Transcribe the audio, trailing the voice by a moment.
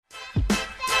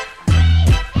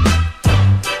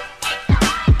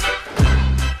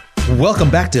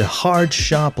Welcome back to Hard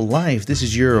Shop Life. This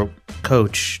is your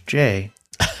coach, Jay.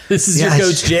 This is your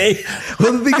coach, Jay.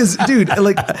 Well, the thing is, dude,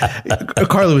 like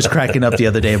Carla was cracking up the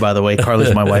other day, by the way.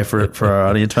 Carla's my wife for our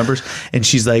audience members. And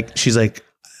she's like,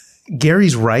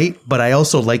 Gary's right, but I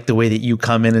also like the way that you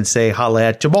come in and say, holla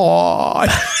at your boy.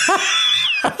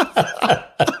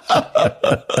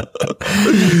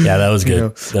 Yeah, that was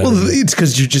good. It's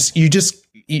because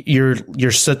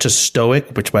you're such a stoic,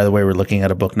 which by the way, we're looking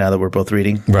at a book now that we're both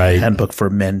reading. Right. Handbook for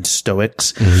Men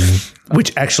Stoics,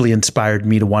 which actually inspired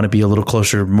me to want to be a little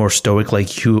closer, more stoic like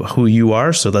who you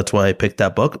are. So that's why I picked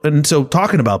that book. And so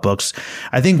talking about books,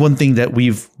 I think one thing that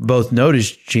we've both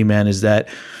noticed, G-Man, is that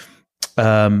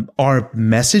our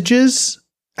messages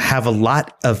have a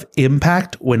lot of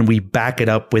impact when we back it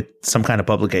up with some kind of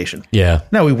publication. Yeah.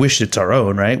 Now we wish it's our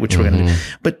own, right? Which we're going to do.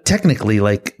 But technically,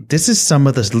 like, this is some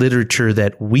of the literature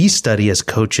that we study as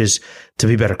coaches to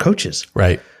be better coaches.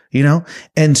 Right. You know?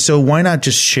 And so why not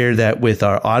just share that with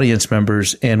our audience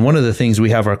members? And one of the things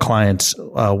we have our clients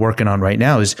working on right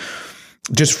now is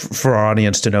just for our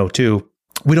audience to know too,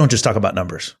 we don't just talk about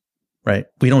numbers. Right.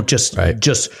 We don't just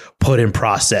put in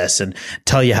process and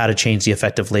tell you how to change the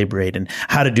effective labor rate and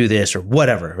how to do this or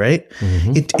whatever. Right.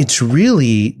 It's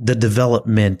really the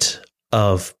development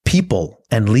of people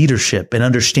and leadership and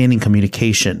understanding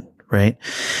communication. Right.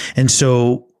 And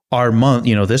so our month,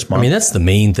 this month. I mean, that's the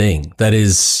main thing. That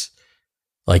is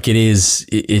like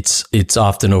it's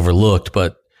often overlooked,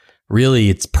 but really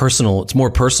it's personal. It's more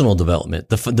personal development.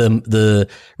 The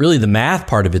really the math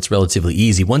part of it's relatively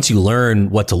easy. Once you learn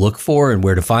what to look for and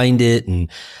where to find it,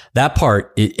 and that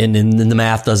part, and then the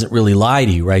math doesn't really lie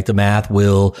to you, right? The math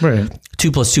will, 2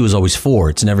 + 2 is always 4.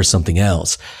 It's never something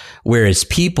else. Whereas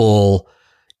people,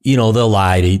 they'll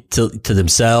lie to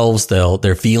themselves.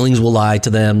 Their feelings will lie to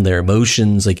them, their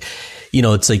emotions. Like,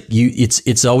 it's like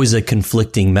it's always a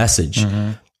conflicting message.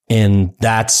 And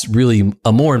that's really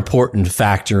a more important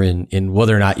factor in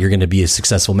whether or not you're going to be a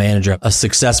successful manager, a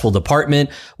successful department,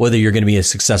 whether you're going to be a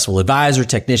successful advisor,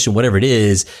 technician, whatever it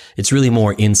is. It's really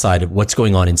more inside of what's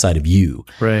going on inside of you.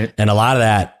 Right. And a lot of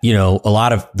that, a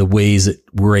lot of the ways that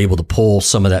we're able to pull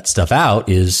some of that stuff out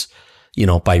is,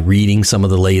 by reading some of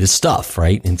the latest stuff,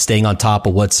 right? And staying on top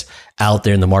of what's out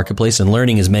there in the marketplace and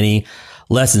learning as many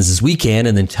lessons as we can,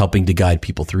 and then helping to guide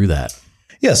people through that.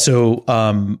 Yeah. So,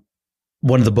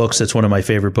 one of the books that's one of my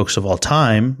favorite books of all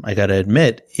time, I got to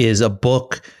admit, is a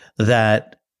book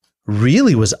that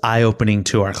really was eye-opening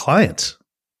to our clients.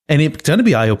 And it's going to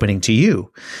be eye-opening to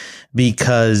you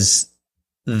because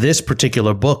this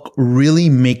particular book really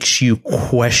makes you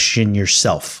question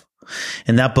yourself.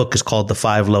 And that book is called The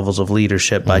 5 Levels of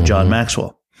Leadership by John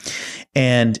Maxwell.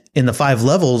 And in the 5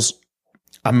 levels,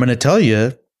 I'm going to tell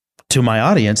you to my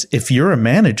audience, if you're a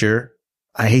manager,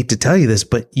 I hate to tell you this,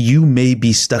 but you may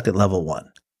be stuck at level 1.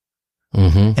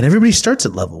 And everybody starts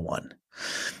at level 1.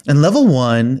 And level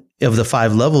 1 of the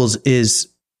 5 levels is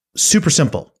super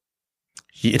simple.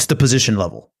 It's the position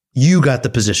level. You got the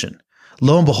position.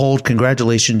 Lo and behold,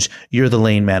 congratulations, you're the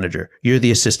lane manager. You're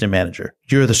the assistant manager.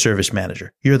 You're the service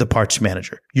manager. You're the parts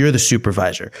manager. You're the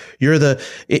supervisor. You're the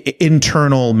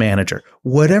internal manager.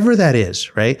 Whatever that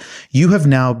is, right? You have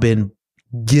now been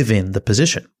given the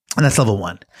position. And that's level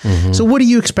 1. So what do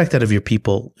you expect out of your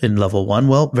people in level 1?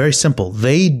 Well, very simple.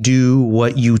 They do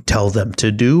what you tell them to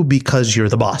do because you're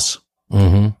the boss.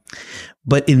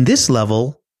 But in this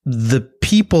level, the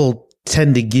people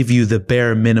tend to give you the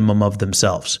bare minimum of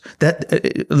themselves. Let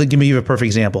me give you a perfect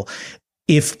example.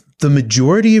 If the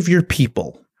majority of your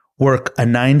people work a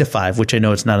 9 to 5, which I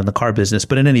know it's not in the car business,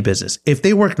 but in any business, if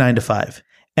they work 9 to 5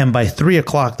 and by 3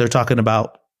 o'clock, they're talking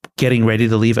about getting ready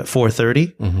to leave at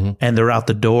 4:30 and they're out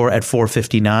the door at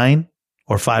 4:59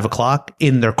 or 5 o'clock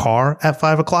in their car at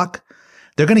 5 o'clock,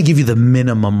 they're going to give you the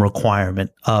minimum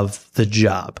requirement of the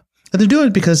job. And they're doing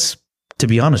it because, to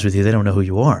be honest with you, they don't know who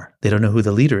you are. They don't know who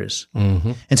the leader is.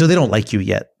 And so they don't like you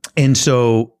yet. And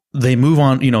so they move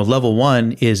on. Level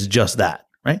 1 is just that,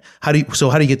 right? How do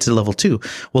you get to level 2?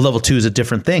 Well, level 2 is a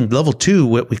different thing. Level 2,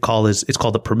 what we call it's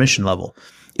called the permission level.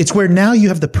 It's where now you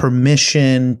have the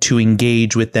permission to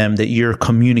engage with them, that you're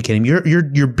communicating.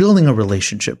 You're building a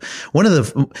relationship. One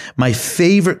of my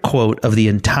favorite quote of the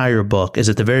entire book is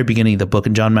at the very beginning of the book,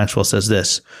 and John Maxwell says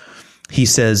this. He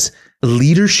says,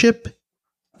 "Leadership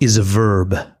is a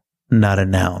verb, not a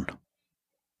noun.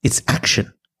 It's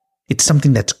action. It's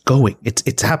something that's going.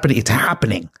 It's happening. It's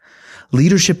happening.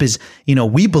 Leadership is,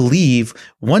 we believe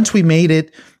once we made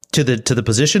it to the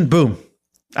position, boom.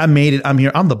 I made it. I'm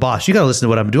here. I'm the boss. You got to listen to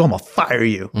what I'm doing. I'm going to fire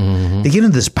you. They get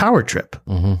into this power trip.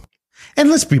 And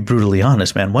let's be brutally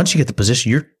honest, man. Once you get the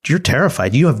position, you're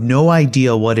terrified. You have no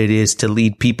idea what it is to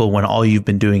lead people when all you've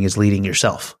been doing is leading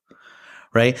yourself.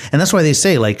 right? And that's why they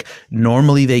say, like,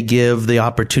 normally they give the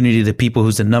opportunity to people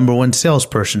who's the number one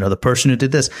salesperson or the person who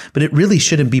did this, but it really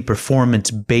shouldn't be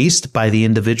performance based by the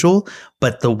individual,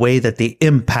 but the way that they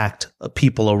impact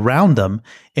people around them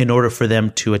in order for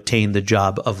them to attain the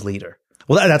job of leader.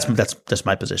 Well, that's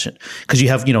my position, because you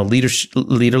have,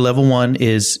 leader level 1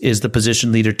 is the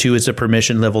position, leader 2 is the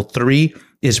permission, level 3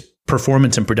 is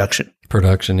performance and production.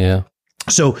 Production, yeah.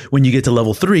 So when you get to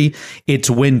level 3, it's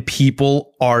when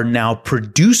people are now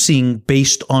producing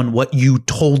based on what you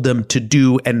told them to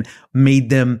do and made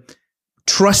them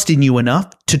trust in you enough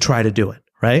to try to do it,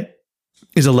 right?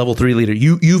 Is a level 3 leader.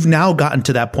 You've now gotten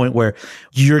to that point where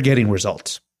you're getting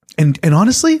results. And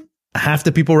honestly, half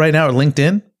the people right now at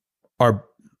LinkedIn are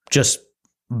just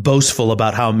boastful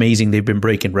about how amazing they've been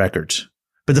breaking records.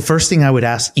 But the first thing I would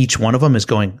ask each one of them is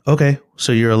going, okay,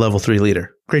 so you're a level 3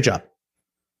 leader. Great job.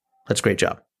 That's a great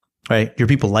job, right? Your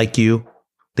people like you.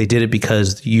 They did it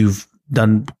because you've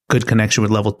done good connection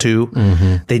with level 2.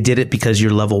 Mm-hmm. They did it because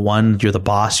you're level 1. You're the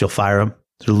boss. You'll fire them.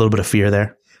 There's a little bit of fear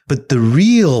there. But the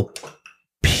real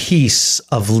piece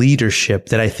of leadership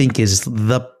that I think is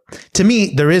to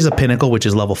me, there is a pinnacle, which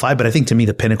is level 5, but I think to me,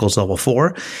 the pinnacle is level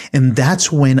 4. And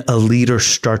that's when a leader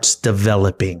starts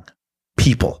developing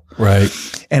people. Right.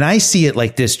 And I see it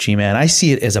like this, G-Man. I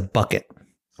see it as a bucket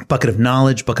of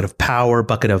knowledge, bucket of power,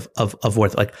 bucket of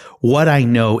worth. Like, what I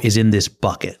know is in this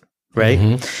bucket, right?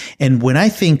 Mm-hmm. And when I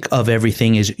think of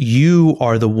everything, is you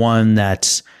are the one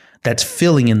that's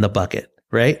filling in the bucket,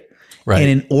 right? Right.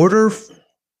 And in order,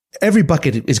 every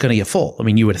bucket is going to get full. I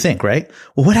mean, you would think, right?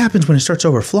 Well, what happens when it starts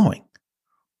overflowing?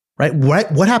 Right?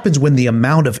 What happens when the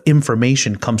amount of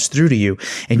information comes through to you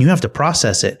and you have to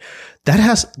process it?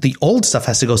 The old stuff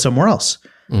has to go somewhere else.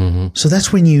 Mm-hmm. So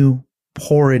that's when you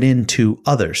pour it into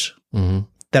others mm-hmm.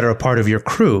 that are a part of your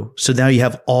crew. So now you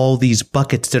have all these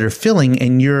buckets that are filling,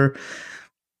 and you're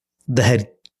the head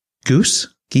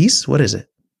geese. What is it?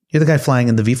 You're the guy flying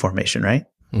in the V formation, right?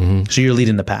 Mm-hmm. So you're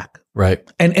leading the pack. Right.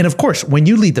 And of course, when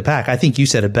you lead the pack, I think you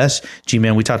said it best,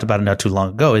 G-Man, we talked about it not too long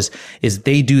ago, is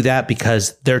they do that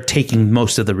because they're taking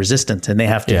most of the resistance and they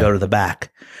have to go to the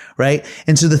back. Right.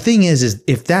 And so the thing is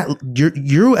if that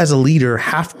you as a leader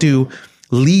have to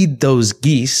lead those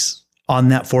geese on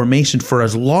that formation for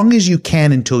as long as you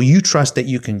can, until you trust that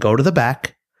you can go to the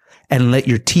back and let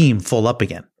your team full up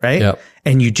again. Right. Yep.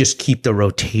 And you just keep the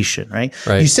rotation, right?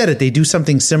 Right. You said it. They do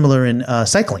something similar in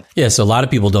cycling. Yeah. So a lot of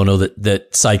people don't know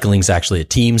that cycling is actually a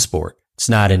team sport. It's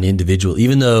not an individual.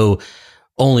 Even though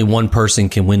only one person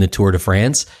can win the Tour de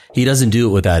France, he doesn't do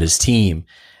it without his team.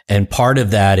 And part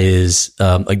of that is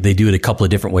like they do it a couple of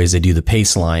different ways. They do the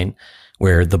pace line,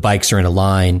 where the bikes are in a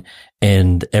line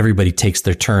and everybody takes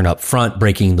their turn up front,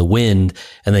 breaking the wind,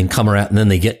 and then come around, and then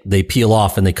they peel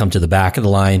off and they come to the back of the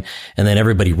line, and then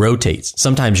everybody rotates.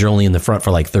 Sometimes you're only in the front for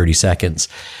like 30 seconds.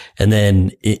 And then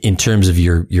in terms of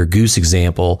your goose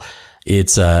example,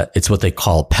 it's what they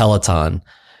call Peloton,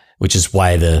 which is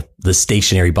why the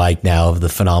stationary bike now of the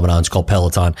phenomenon is called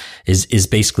Peloton, is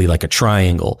basically like a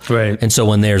triangle. Right. And so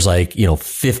when there's like,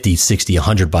 50, 60,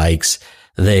 100 bikes,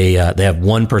 they have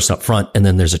one person up front, and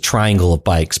then there's a triangle of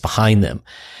bikes behind them.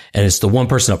 And it's the one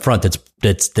person up front that's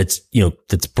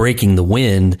breaking the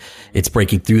wind. It's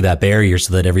breaking through that barrier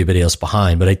so that everybody else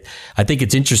behind. But I think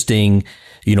it's interesting.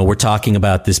 We're talking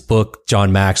about this book,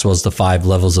 John Maxwell's The 5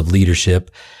 Levels of Leadership.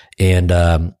 And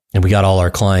we got all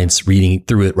our clients reading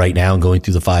through it right now and going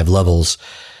through the 5 levels.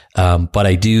 But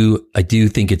I do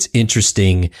think it's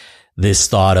interesting, this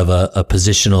thought of a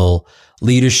positional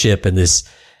leadership and this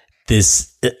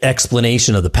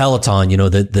explanation of the Peloton,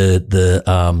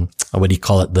 the what do you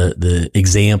call it? The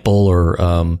example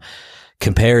or,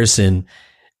 comparison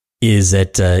is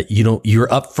that,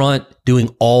 you're up front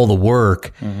doing all the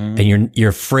work mm-hmm. and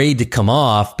you're afraid to come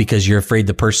off because you're afraid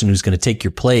the person who's going to take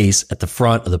your place at the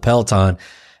front of the Peloton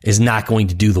is not going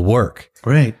to do the work.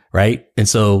 Right. Right. And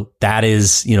so that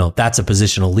is, that's a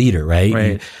positional leader, right?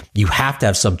 Right. You have to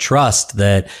have some trust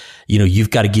that, you've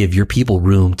got to give your people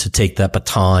room to take that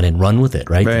baton and run with it,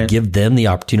 right? Right. Give them the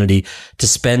opportunity to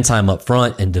spend time up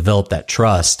front and develop that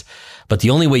trust. But the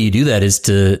only way you do that is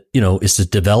to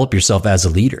develop yourself as a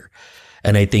leader.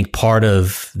 And I think part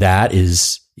of that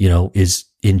is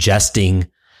ingesting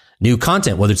new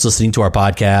content, whether it's listening to our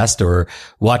podcast or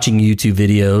watching YouTube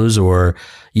videos or,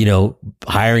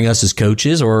 hiring us as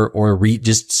coaches or read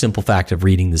just simple fact of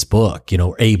reading this book,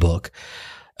 a book.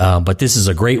 But this is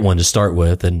a great one to start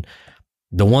with. And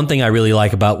the one thing I really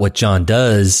like about what John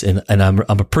does, and I'm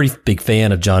a pretty big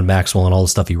fan of John Maxwell and all the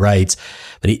stuff he writes,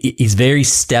 but he's very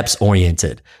steps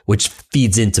oriented, which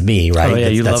feeds into me, right? Oh,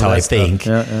 yeah, that's how I think.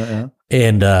 Yeah.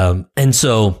 And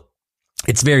so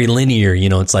it's very linear.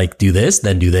 It's like do this,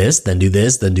 then do this, then do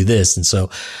this, then do this. And so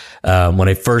when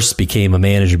I first became a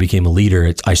manager, became a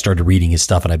leader, I started reading his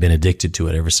stuff, and I've been addicted to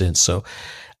it ever since. So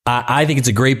I think it's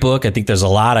a great book. I think there's a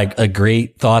lot of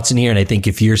great thoughts in here. And I think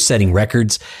if you're setting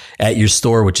records at your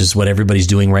store, which is what everybody's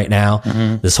doing right now,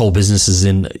 this whole business is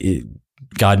in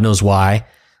God knows why,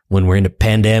 when we're in a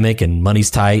pandemic and money's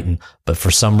tight, but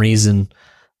for some reason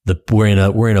we're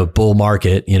in a bull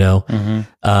market,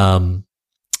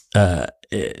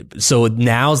 so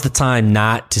now's the time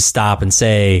not to stop and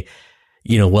say,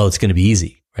 well, it's going to be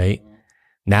easy, right?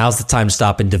 Now's the time to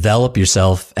stop and develop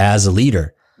yourself as a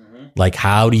leader. Like,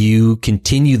 how do you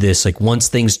continue this? Like, once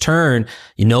things turn,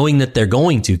 knowing that they're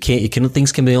going to,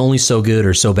 things can be only so good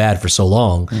or so bad for so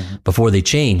long before they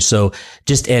change. So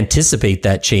just anticipate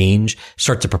that change,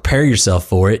 start to prepare yourself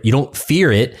for it. You don't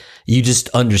fear it. You just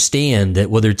understand that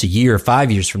whether it's a year or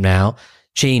 5 years from now,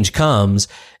 change comes,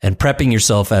 and prepping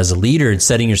yourself as a leader and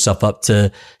setting yourself up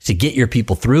to get your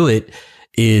people through it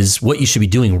is what you should be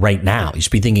doing right now. You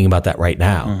should be thinking about that right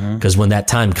now, because when that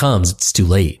time comes, it's too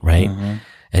late, right?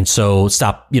 And so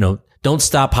don't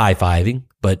stop high-fiving,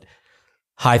 but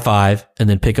high five and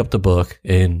then pick up the book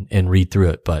and read through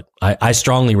it. But I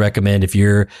strongly recommend, whether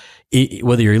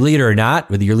you're a leader or not,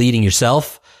 whether you're leading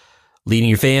yourself, leading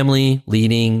your family,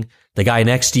 leading the guy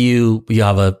next to you, you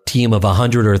have a team of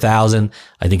 100 or 1,000.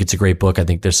 I think it's a great book. I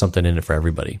think there's something in it for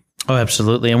everybody. Oh,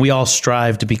 absolutely. And we all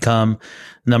strive to become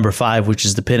number 5, which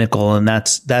is the pinnacle. And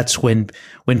that's when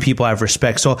people have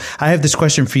respect. So I have this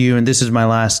question for you, and this is my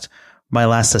last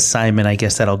assignment, I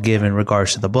guess, that I'll give in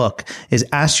regards to the book, is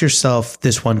ask yourself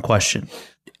this one question.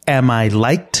 Am I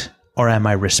liked or am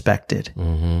I respected?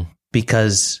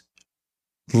 Because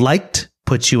liked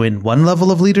puts you in one level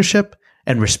of leadership,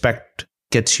 and respect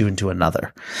gets you into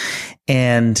another.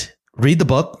 And read the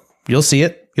book. You'll see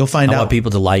it. You'll find out. I want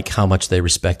people to like how much they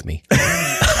respect me.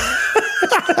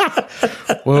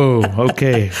 Whoa.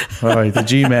 Okay. All right. The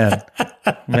G-Man.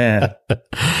 Man.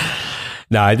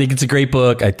 No, I think it's a great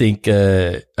book. I think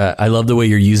I love the way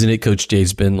you're using it. Coach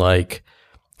Jay's been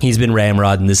he's been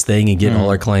ramrodding this thing and getting all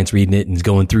our clients reading it and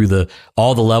going through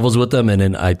all the levels with them. And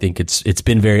then I think it's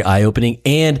been very eye-opening.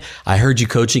 And I heard you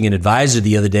coaching an advisor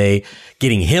the other day,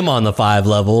 getting him on the 5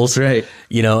 levels, right?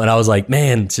 And I was like,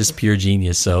 man, it's just pure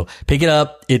genius. So pick it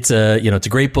up. It's a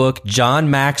great book. John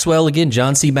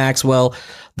C. Maxwell,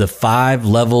 The 5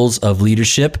 Levels of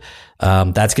Leadership.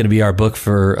 That's going to be our book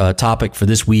for topic for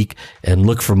this week, and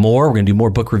look for more. We're going to do more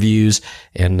book reviews,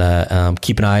 and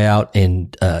keep an eye out,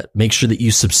 and make sure that you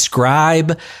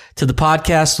subscribe to the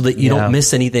podcast so that you don't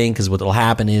miss anything. Because what will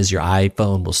happen is your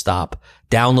iPhone will stop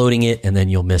downloading it, and then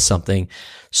you'll miss something.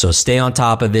 So stay on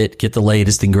top of it. Get the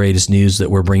latest and greatest news that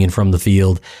we're bringing from the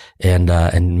field,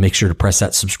 and make sure to press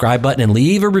that subscribe button and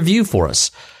leave a review for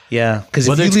us. Yeah, because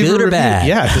whether it's good or bad.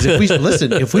 Yeah, because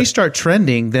if we start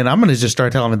trending, then I'm going to just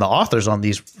start telling the authors on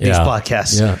these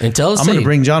podcasts. Yeah, and tell us. I'm going to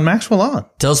bring John Maxwell on.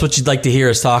 Tell us what you'd like to hear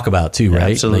us talk about too,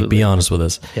 right? Absolutely. Be honest with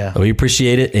us. Yeah, we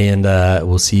appreciate it, and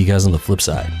we'll see you guys on the flip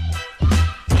side.